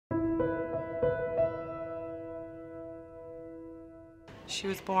She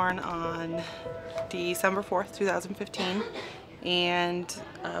was born on December 4th, 2015, and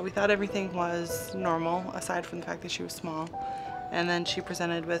we thought everything was normal aside from the fact that she was small. And then she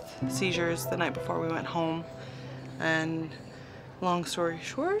presented with seizures the night before we went home. And long story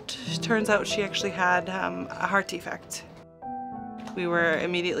short, it turns out she actually had a heart defect. We were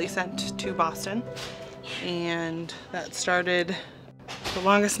immediately sent to Boston, and that started the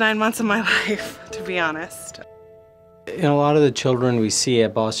longest 9 months of my life, to be honest. You know, a lot of the children we see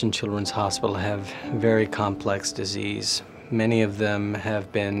at Boston Children's Hospital have very complex disease. Many of them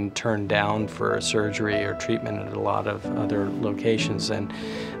have been turned down for surgery or treatment at a lot of other locations, and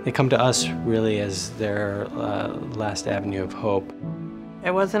they come to us really as their last avenue of hope.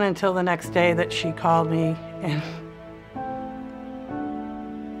 It wasn't until the next day that she called me and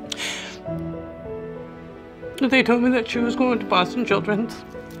they told me that she was going to Boston Children's.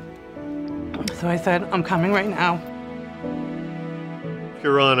 So I said, I'm coming right now. If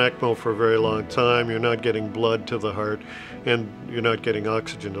you're on ECMO for a very long time, you're not getting blood to the heart and you're not getting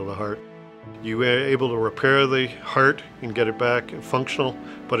oxygen to the heart. You are able to repair the heart and get it back functional,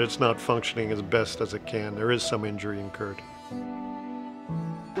 but it's not functioning as best as it can. There is some injury incurred.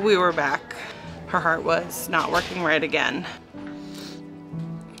 We were back. Her heart was not working right again.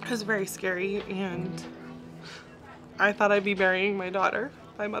 It was very scary, and I thought I'd be burying my daughter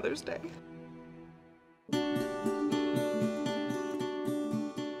by Mother's Day.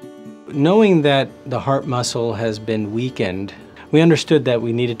 Knowing that the heart muscle has been weakened, we understood that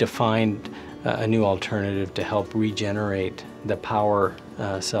we needed to find a new alternative to help regenerate the power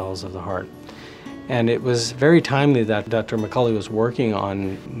cells of the heart. And it was very timely that Dr. McCully was working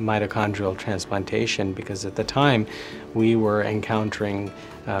on mitochondrial transplantation, because at the time we were encountering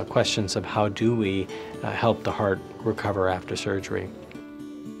questions of how do we help the heart recover after surgery.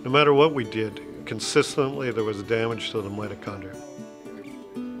 No matter what we did, consistently there was damage to the mitochondria.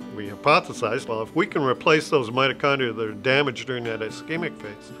 We hypothesized, well, if we can replace those mitochondria that are damaged during that ischemic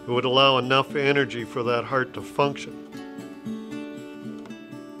phase, it would allow enough energy for that heart to function.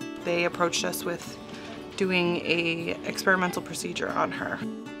 They approached us with doing an experimental procedure on her.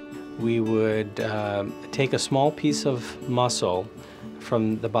 We would take a small piece of muscle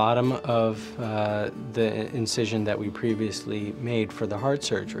from the bottom of the incision that we previously made for the heart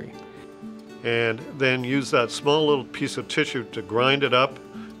surgery. And then use that small little piece of tissue to grind it up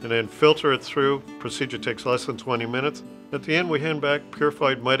and then filter it through. Procedure takes less than 20 minutes. At the end, we hand back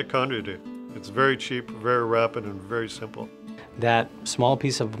purified mitochondria to you. It's very cheap, very rapid, and very simple. That small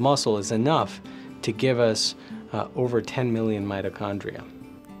piece of muscle is enough to give us over 10 million mitochondria.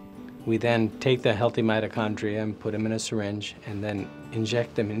 We then take the healthy mitochondria and put them in a syringe and then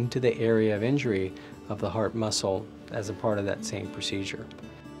inject them into the area of injury of the heart muscle as a part of that same procedure.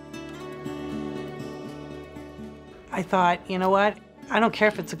 I thought, you know what? I don't care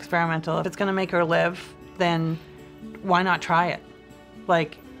if it's experimental. If it's going to make her live, then why not try it?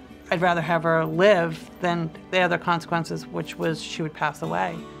 Like, I'd rather have her live than the other consequences, which was she would pass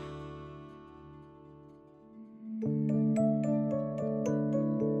away.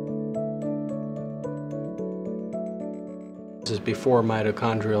 This is before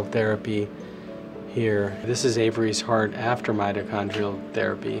mitochondrial therapy here. This is Avery's heart after mitochondrial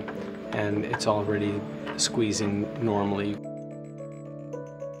therapy, and it's already squeezing normally.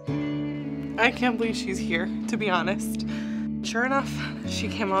 I can't believe she's here, to be honest. Sure enough, she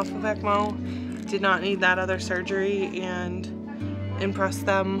came off of ECMO, did not need that other surgery, and impressed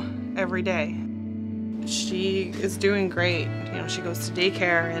them every day. She is doing great. You know, she goes to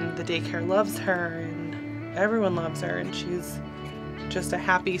daycare, and the daycare loves her, and everyone loves her, and she's just a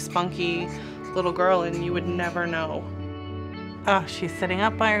happy, spunky little girl, and you would never know. Oh, she's sitting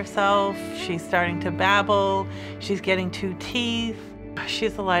up by herself, she's starting to babble, she's getting 2 teeth.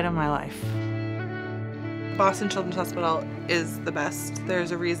 She's the light of my life. Boston Children's Hospital is the best.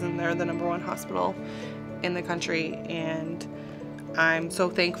 There's a reason they're the #1 hospital in the country, and I'm so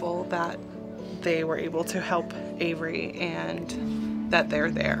thankful that they were able to help Avery and that they're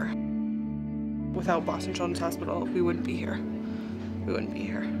there. Without Boston Children's Hospital, we wouldn't be here. We wouldn't be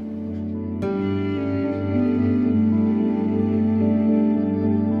here.